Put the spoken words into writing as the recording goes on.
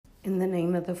In the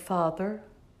name of the Father,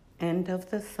 and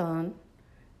of the Son,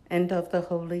 and of the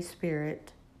Holy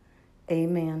Spirit.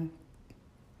 Amen.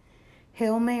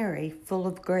 Hail Mary, full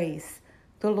of grace,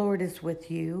 the Lord is with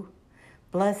you.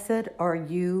 Blessed are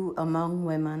you among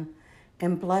women,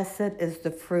 and blessed is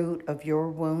the fruit of your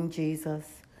womb,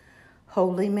 Jesus.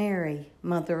 Holy Mary,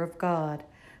 Mother of God,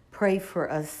 pray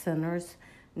for us sinners,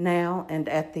 now and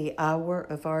at the hour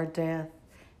of our death.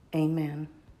 Amen.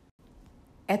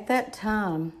 At that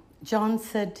time, John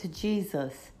said to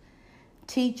Jesus,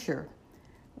 "Teacher,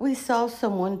 we saw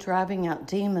someone driving out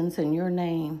demons in your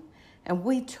name, and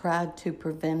we tried to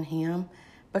prevent him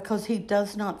because he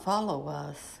does not follow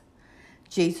us."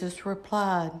 Jesus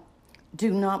replied,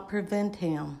 "Do not prevent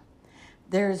him.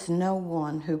 There is no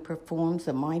one who performs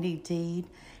a mighty deed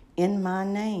in my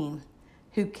name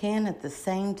who can at the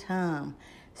same time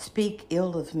speak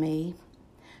ill of me.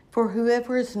 For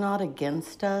whoever is not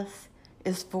against us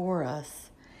is for us.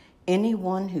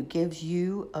 Anyone who gives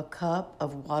you a cup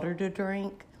of water to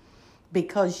drink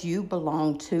because you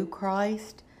belong to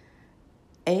Christ,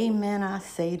 amen, I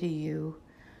say to you,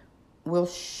 will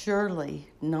surely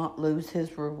not lose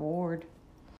his reward.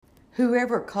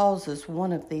 Whoever causes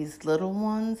one of these little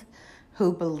ones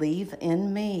who believe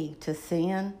in me to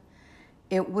sin,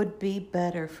 it would be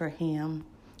better for him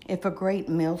if a great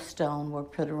millstone were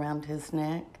put around his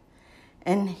neck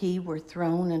and he were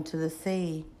thrown into the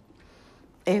sea.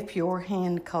 If your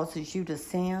hand causes you to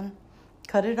sin,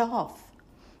 cut it off.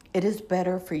 It is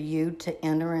better for you to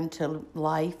enter into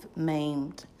life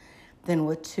maimed than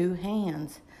with two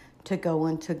hands to go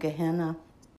into Gehenna,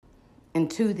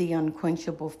 into the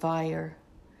unquenchable fire.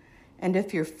 And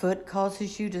if your foot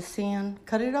causes you to sin,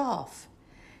 cut it off.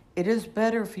 It is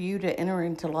better for you to enter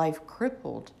into life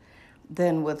crippled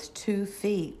than with 2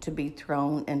 feet to be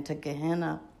thrown into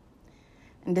Gehenna.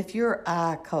 And if your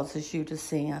eye causes you to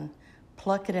sin,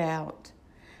 pluck it out.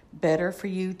 Better for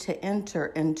you to enter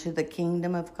into the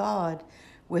kingdom of God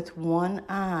with 1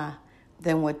 eye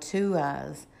than with 2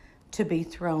 eyes to be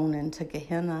thrown into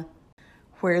Gehenna,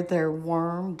 where their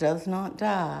worm does not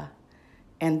die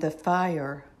and the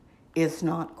fire is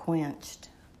not quenched."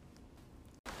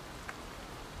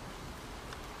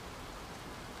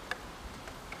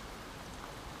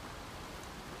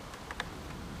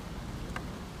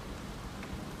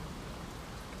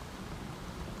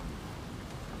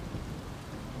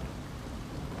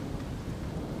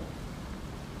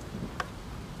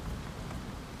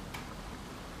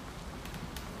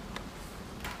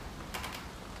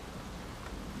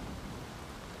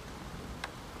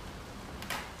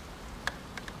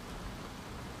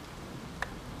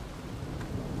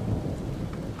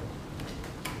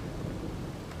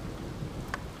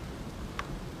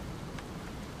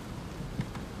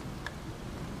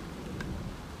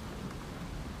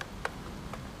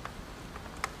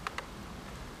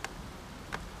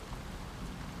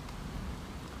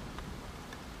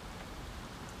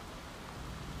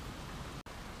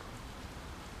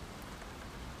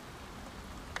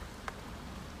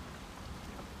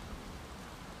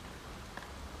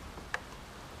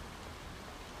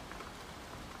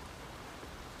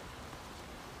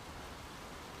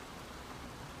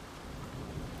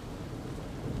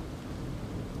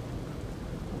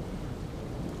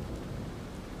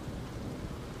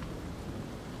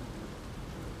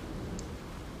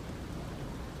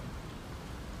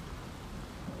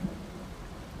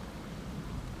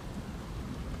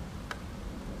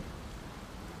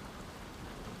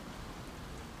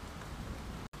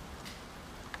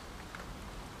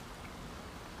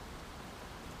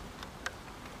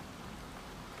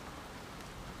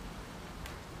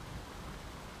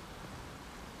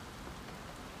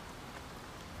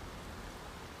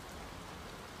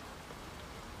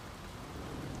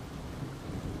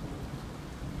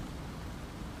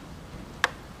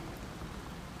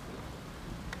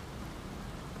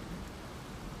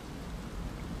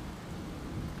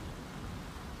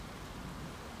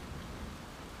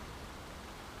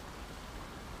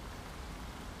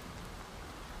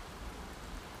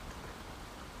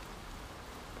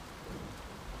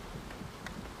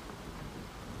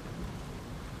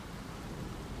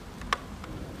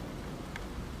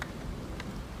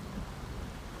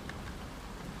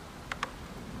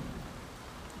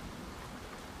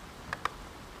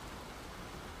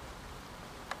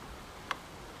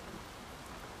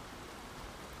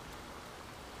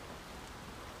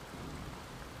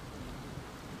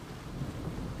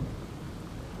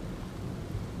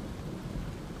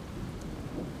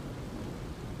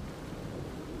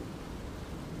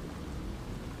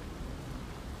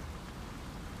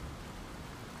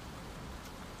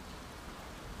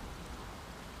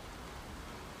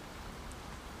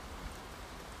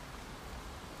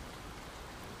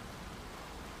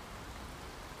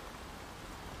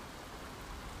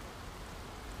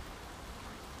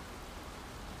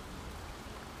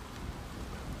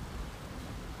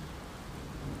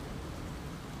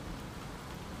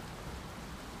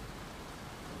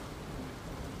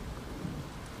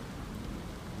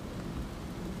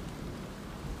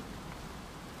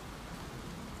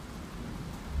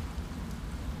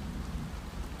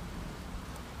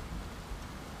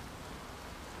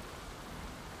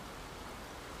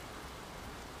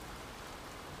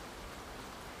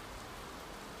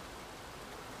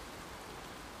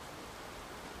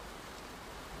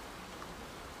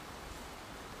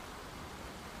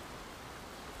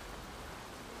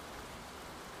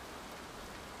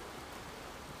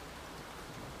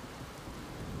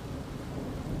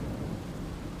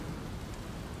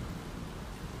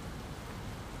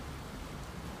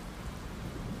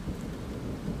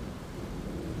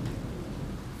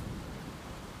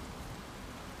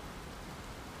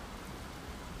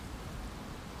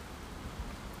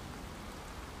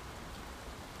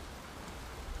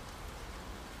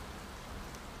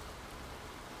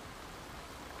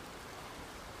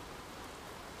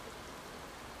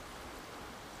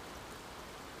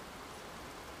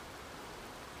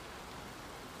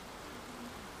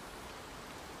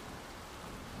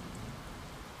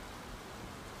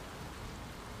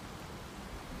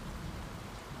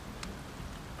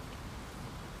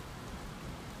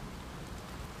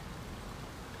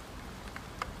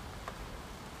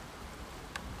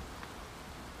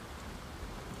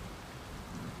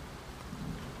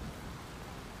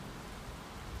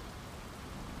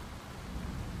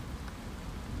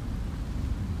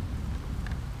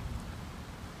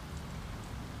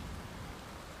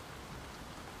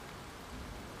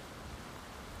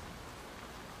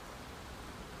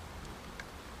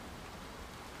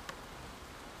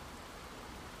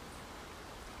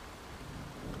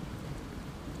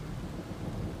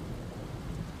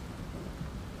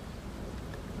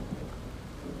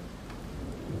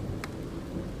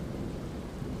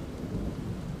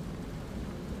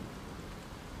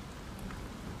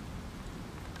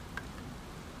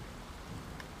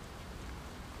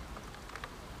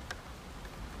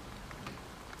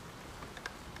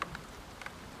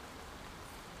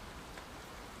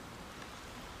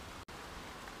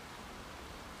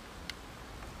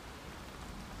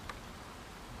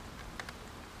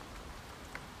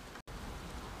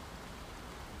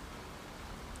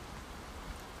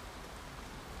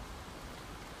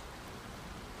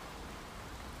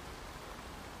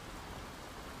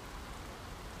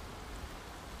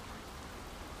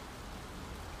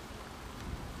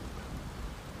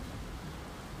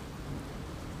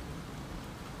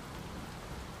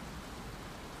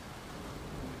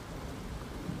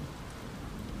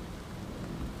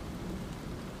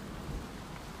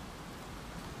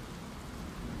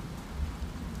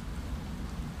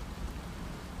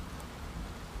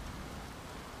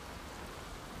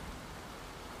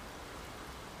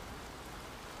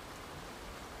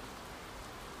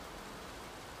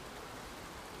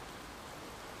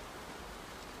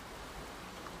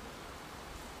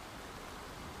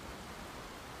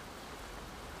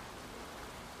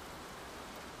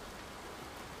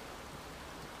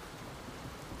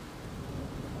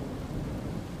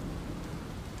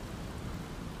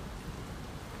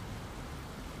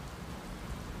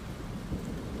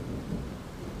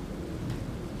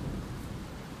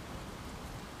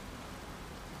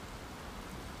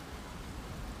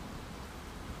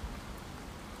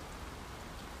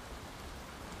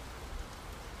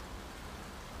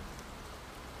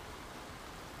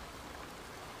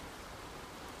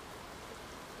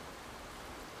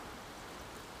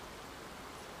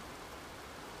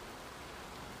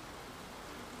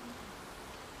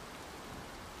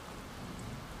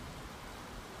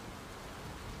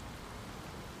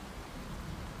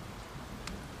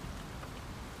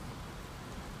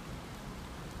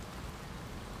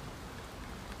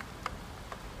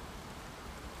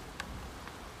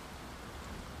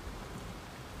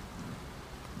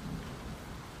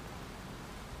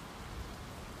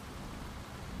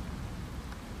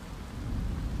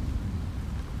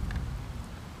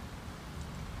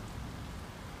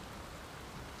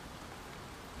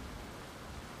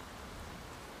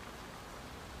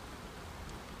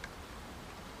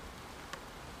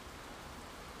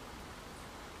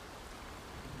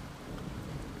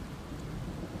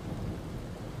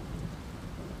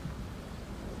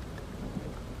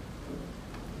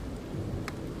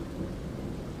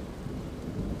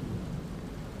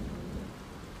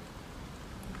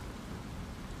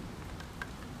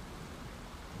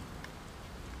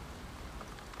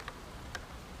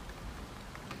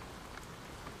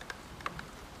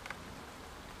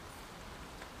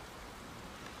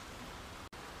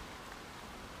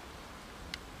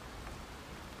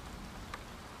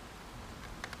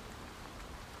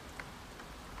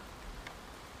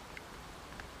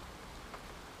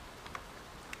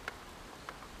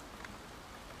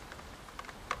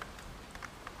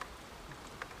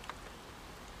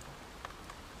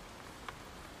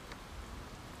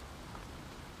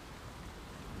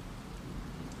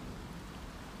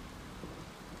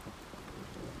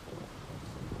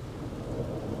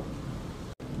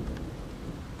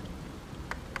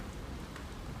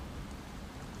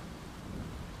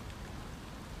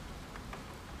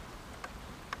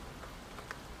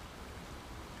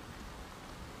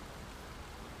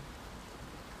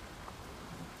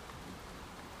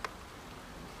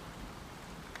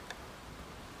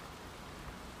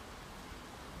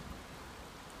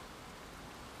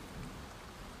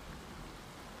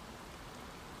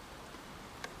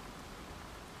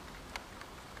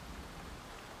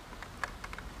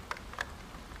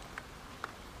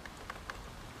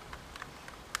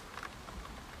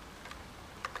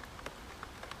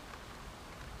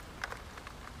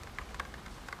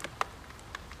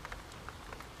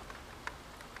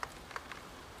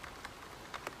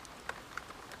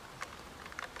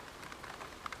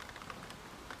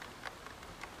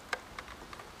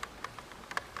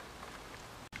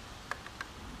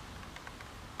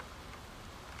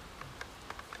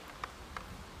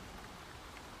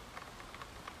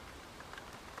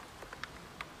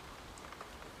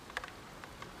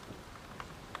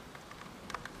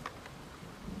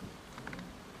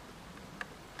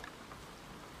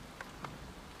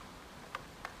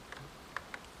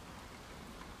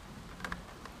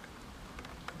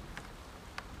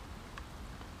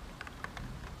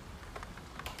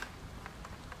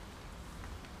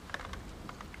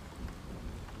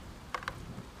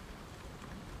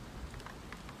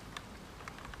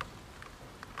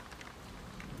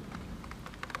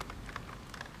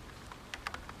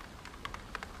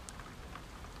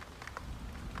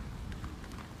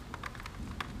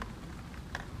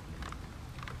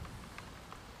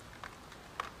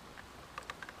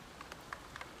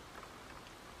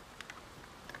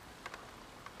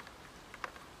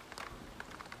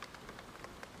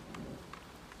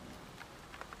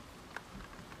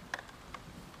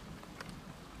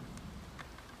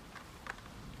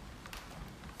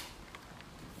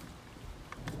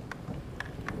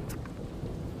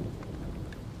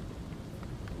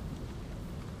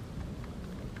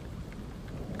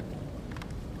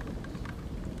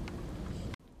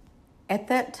 At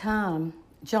that time,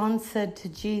 John said to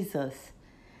Jesus,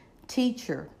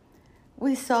 "Teacher,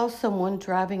 we saw someone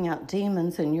driving out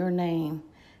demons in your name,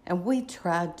 and we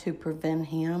tried to prevent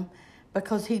him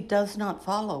because he does not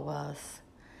follow us."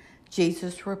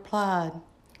 Jesus replied,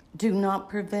 "Do not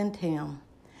prevent him.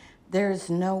 There is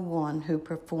no one who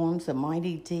performs a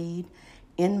mighty deed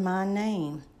in my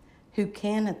name who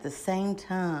can at the same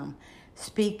time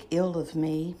speak ill of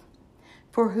me.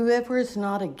 For whoever is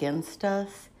not against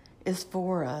us is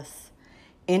for us.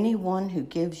 Anyone who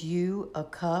gives you a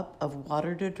cup of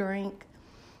water to drink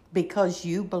because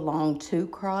you belong to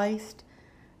Christ,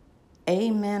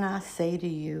 amen, I say to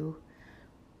you,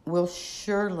 will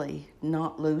surely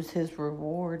not lose his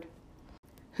reward.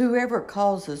 Whoever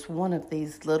causes one of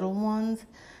these little ones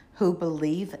who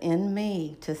believe in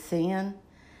me to sin,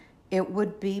 it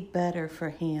would be better for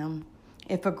him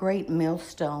if a great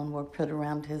millstone were put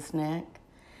around his neck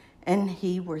and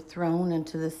he were thrown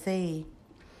into the sea.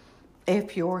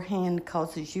 If your hand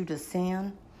causes you to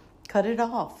sin, cut it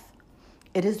off.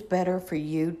 It is better for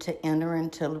you to enter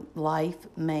into life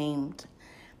maimed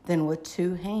than with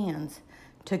two hands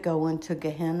to go into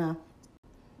Gehenna,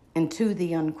 into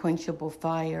the unquenchable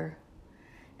fire.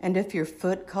 And if your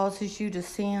foot causes you to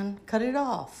sin, cut it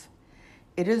off.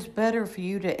 It is better for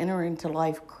you to enter into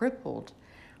life crippled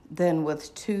than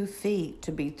with 2 feet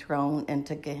to be thrown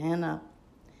into Gehenna.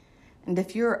 And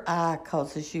if your eye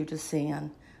causes you to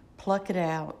sin, pluck it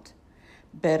out.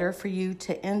 Better for you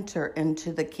to enter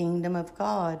into the kingdom of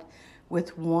God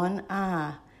with 1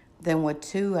 eye than with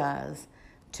 2 eyes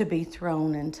to be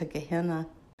thrown into Gehenna,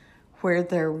 where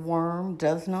their worm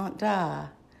does not die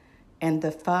and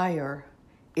the fire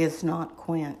is not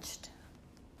quenched."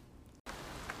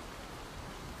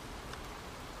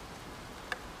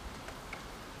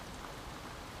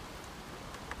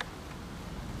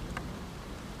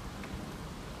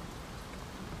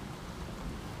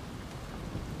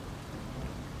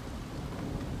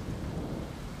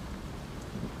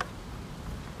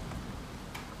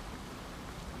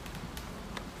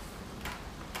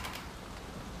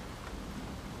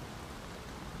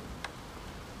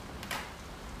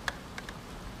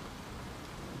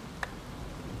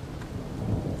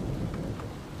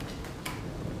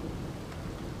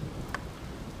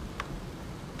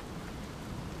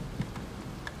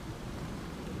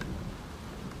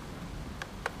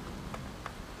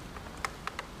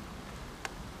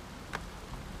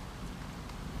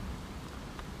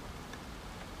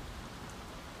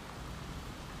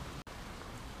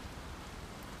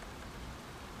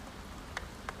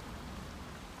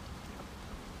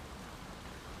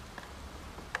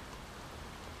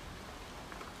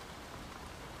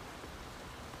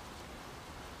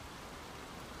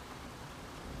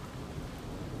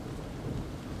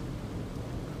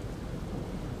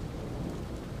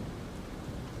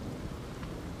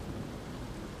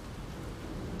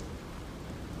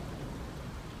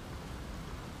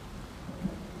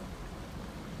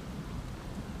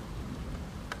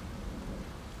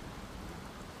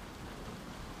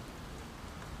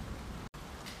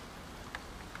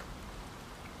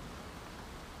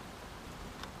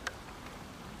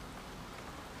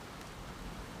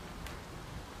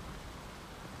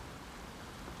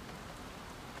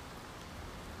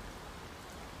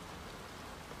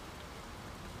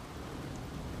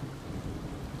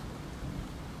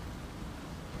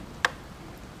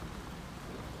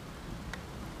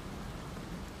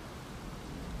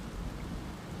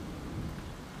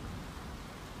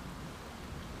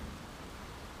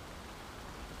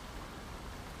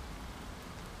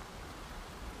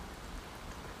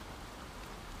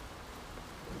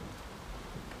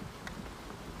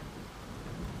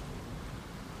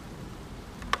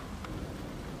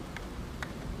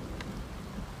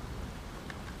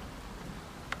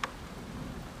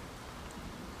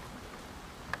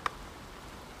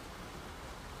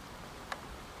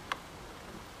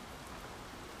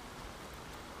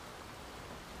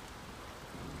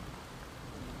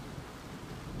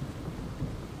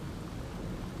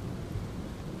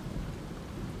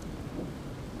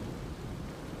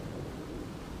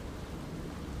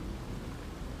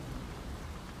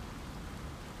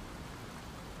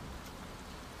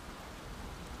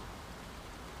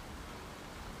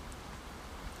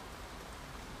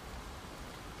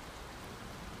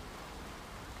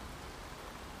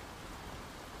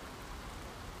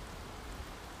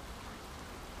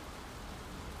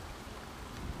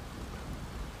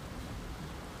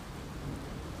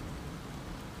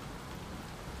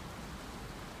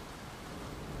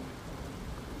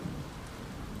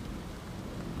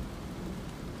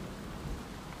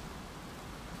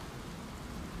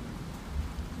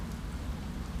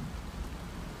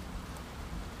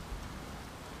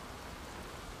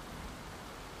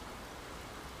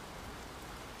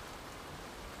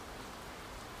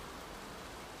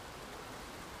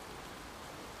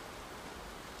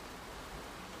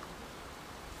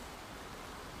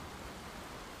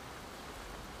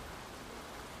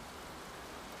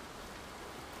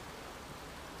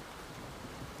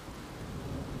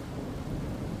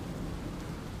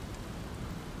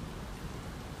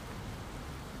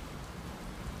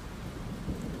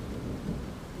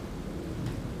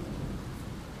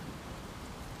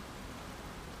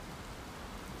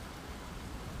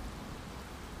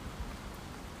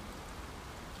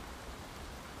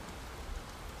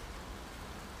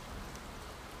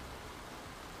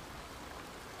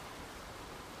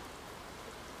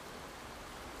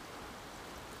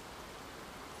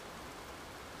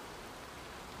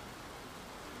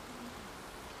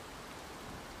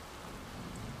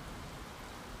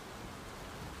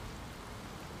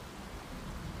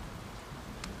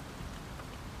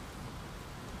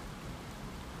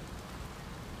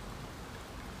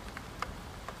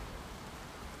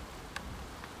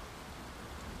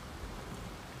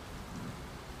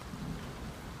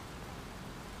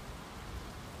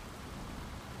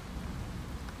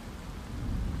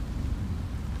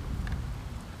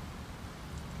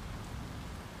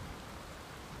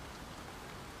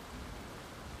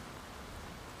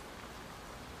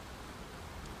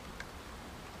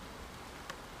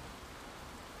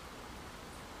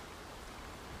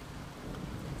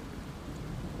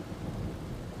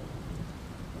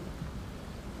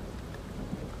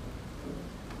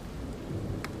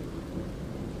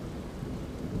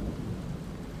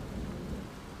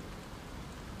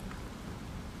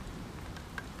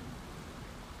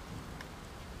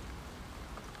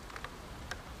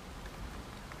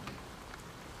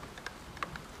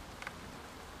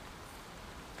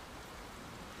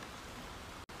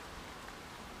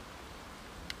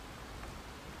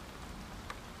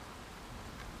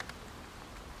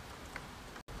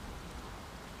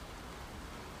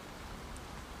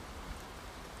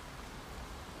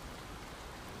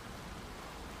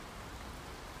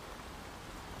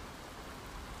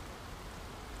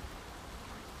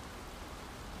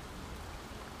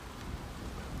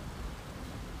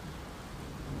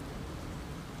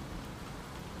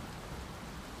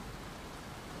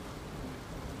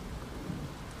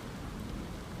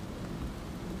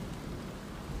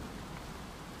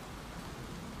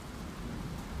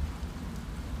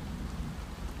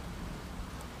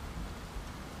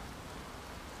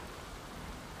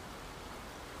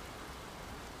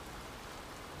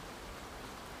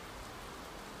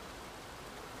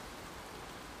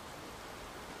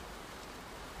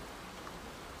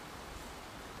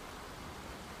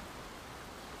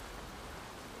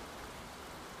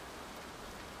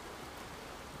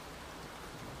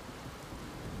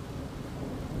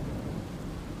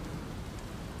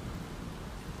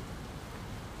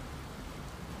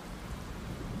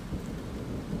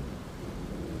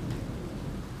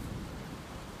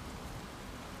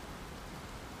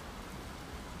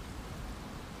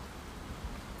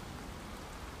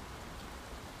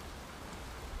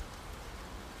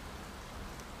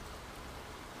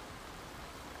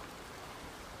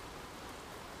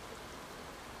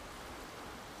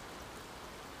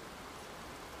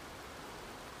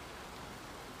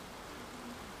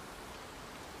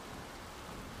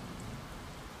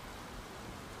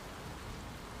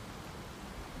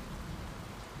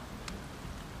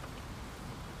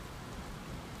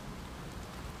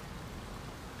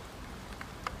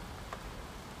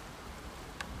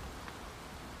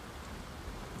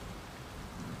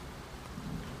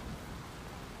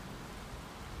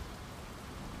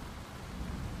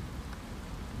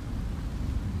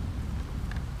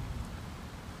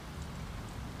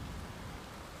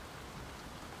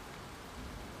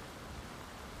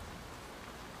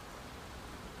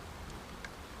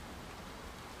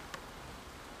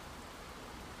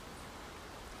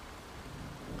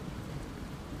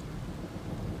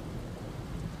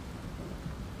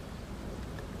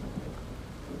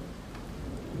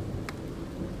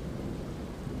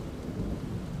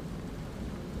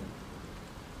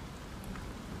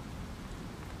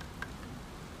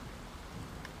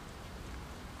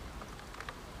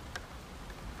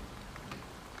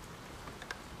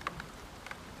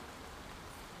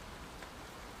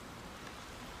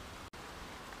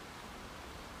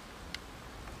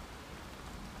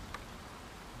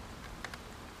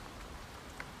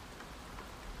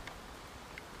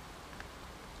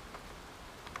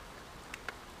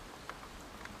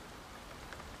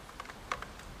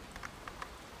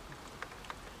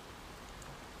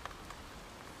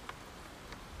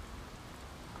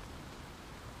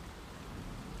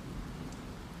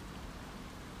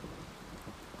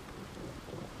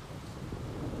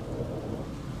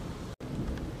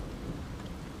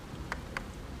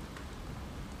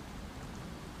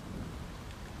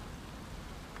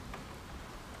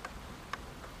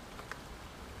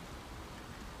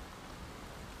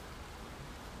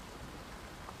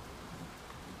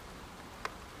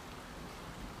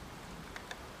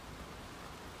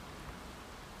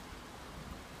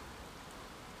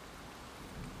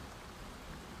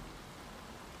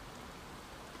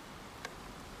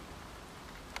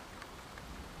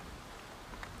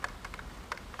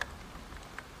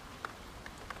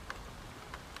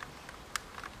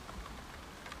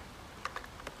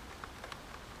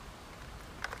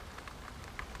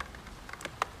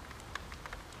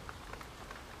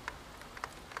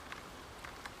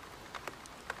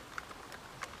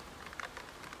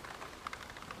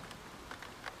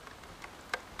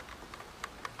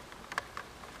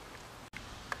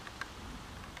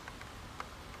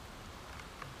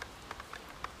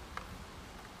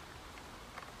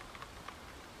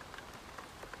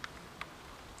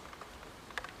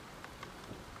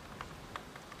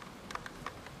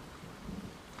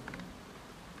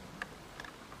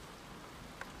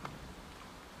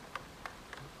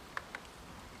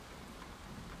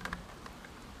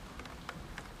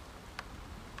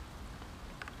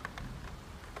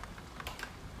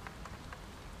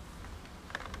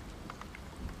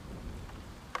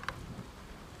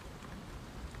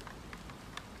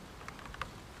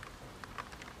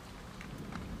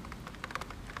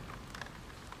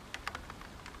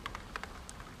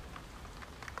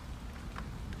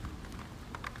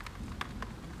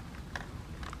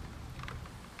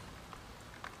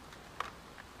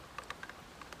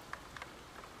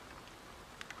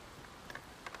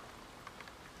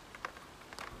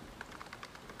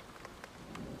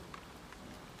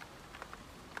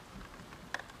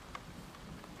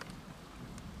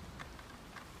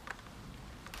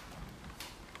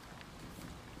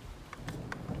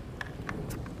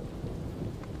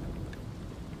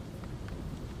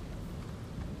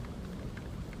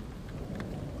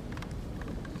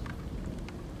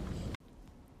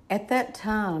 At that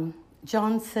time,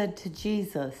 John said to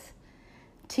Jesus,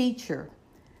 "Teacher,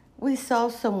 we saw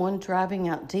someone driving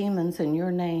out demons in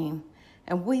your name,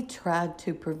 and we tried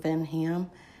to prevent him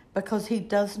because he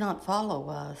does not follow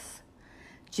us."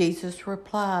 Jesus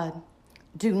replied,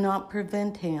 "Do not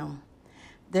prevent him.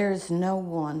 There is no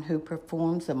one who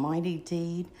performs a mighty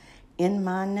deed in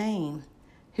my name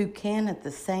who can at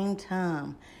the same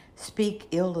time speak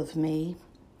ill of me.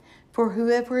 For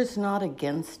whoever is not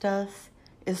against us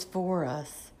is for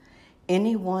us.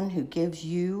 Anyone who gives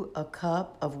you a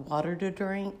cup of water to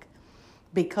drink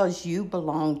because you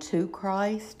belong to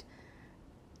Christ,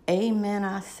 amen,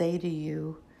 I say to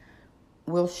you,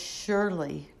 will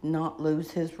surely not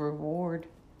lose his reward.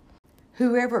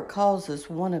 Whoever causes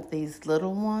one of these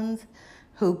little ones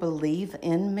who believe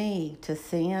in me to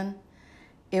sin,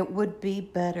 it would be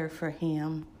better for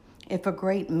him if a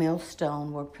great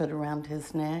millstone were put around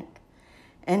his neck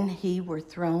and he were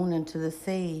thrown into the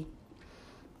sea.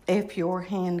 If your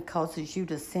hand causes you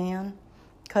to sin,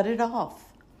 cut it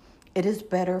off. It is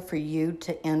better for you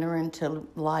to enter into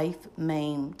life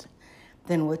maimed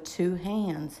than with two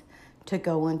hands to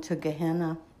go into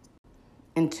Gehenna,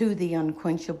 into the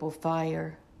unquenchable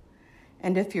fire.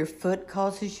 And if your foot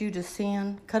causes you to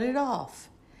sin, cut it off.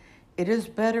 It is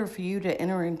better for you to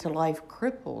enter into life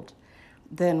crippled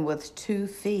than with 2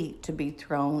 feet to be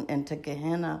thrown into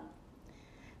Gehenna.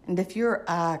 And if your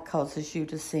eye causes you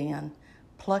to sin,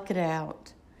 pluck it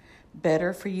out.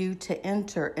 Better for you to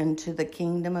enter into the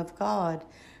kingdom of God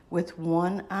with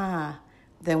 1 eye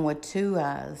than with 2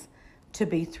 eyes to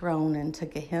be thrown into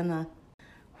Gehenna,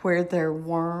 where their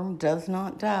worm does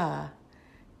not die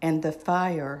and the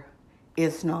fire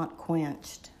is not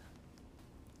quenched.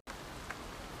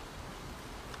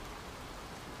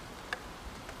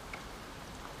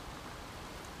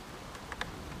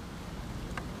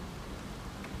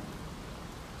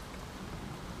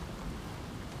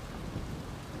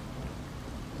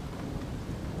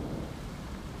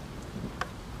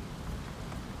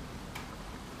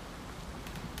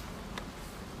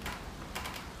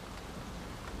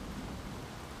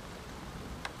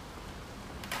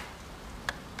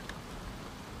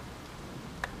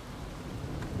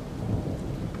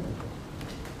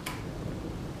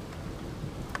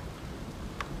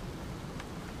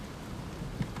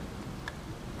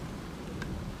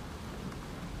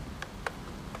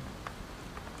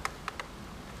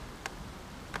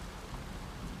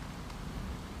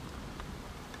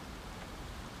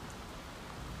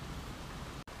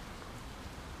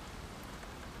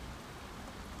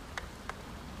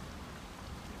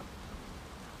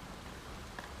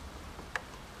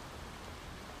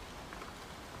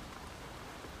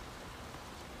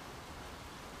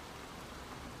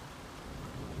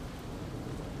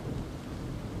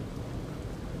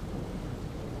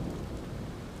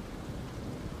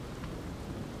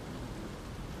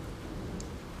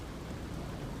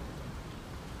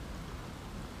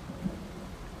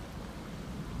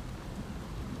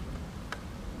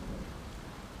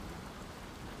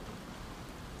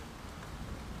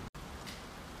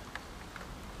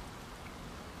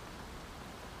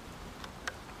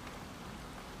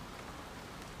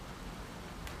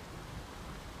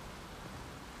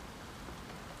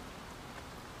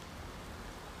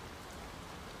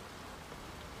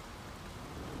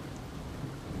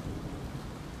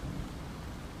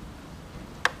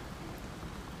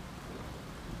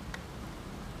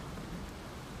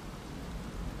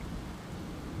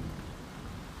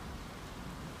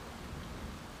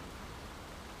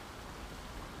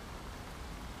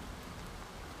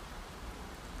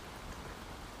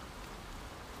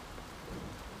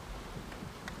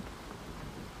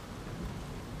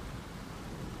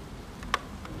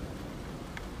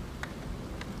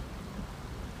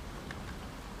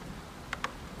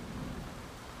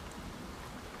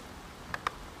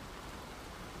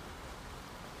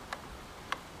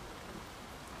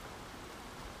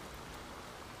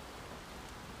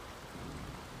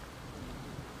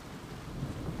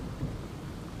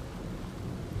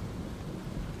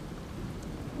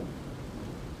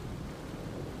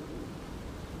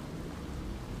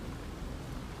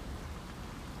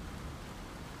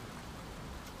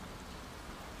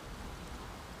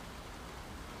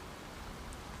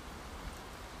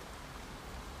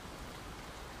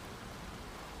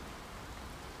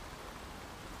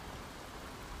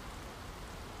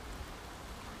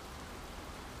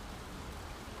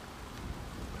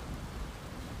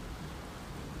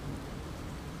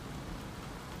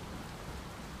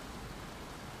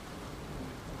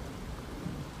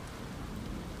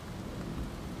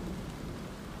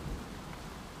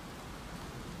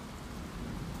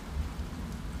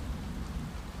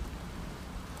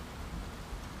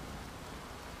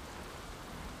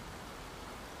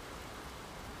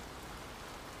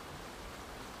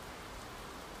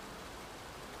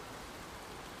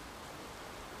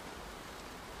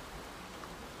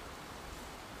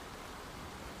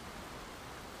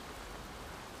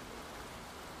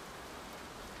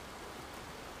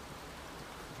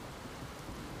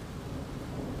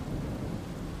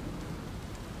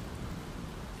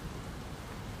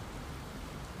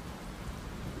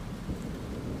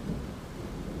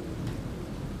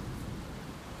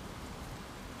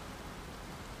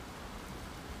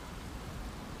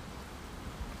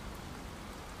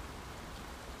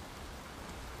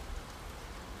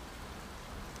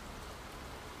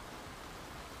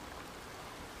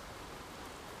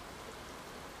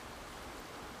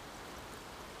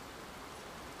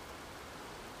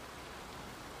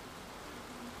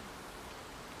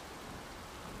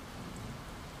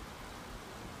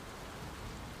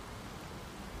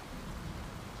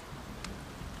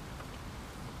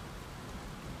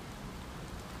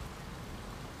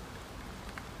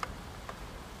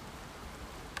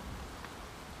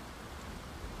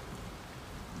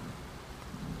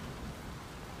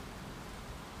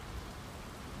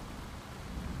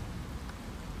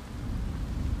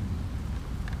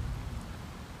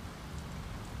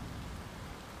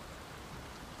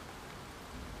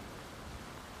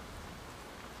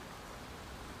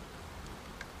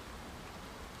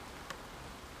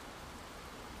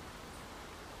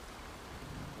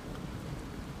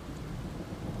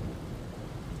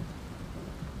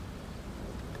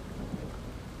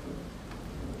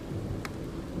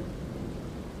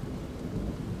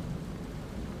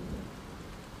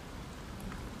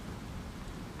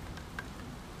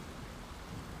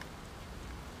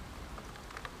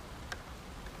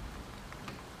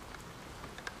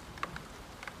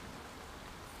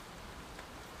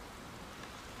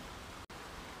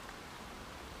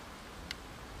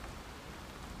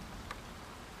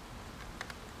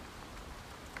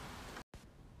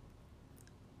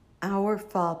 Our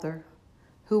Father,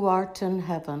 who art in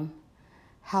heaven,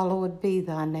 hallowed be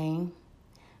thy name.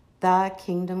 Thy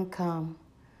kingdom come,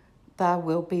 thy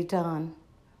will be done,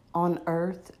 on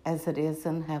earth as it is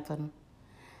in heaven.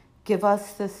 Give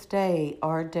us this day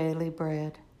our daily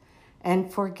bread,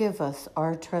 and forgive us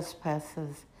our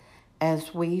trespasses,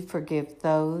 as we forgive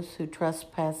those who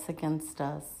trespass against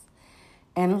us.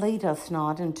 And lead us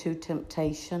not into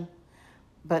temptation,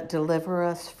 but deliver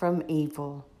us from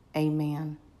evil.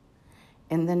 Amen.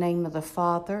 In the name of the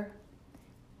Father,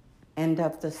 and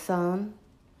of the Son,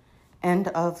 and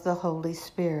of the Holy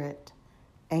Spirit.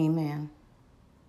 Amen.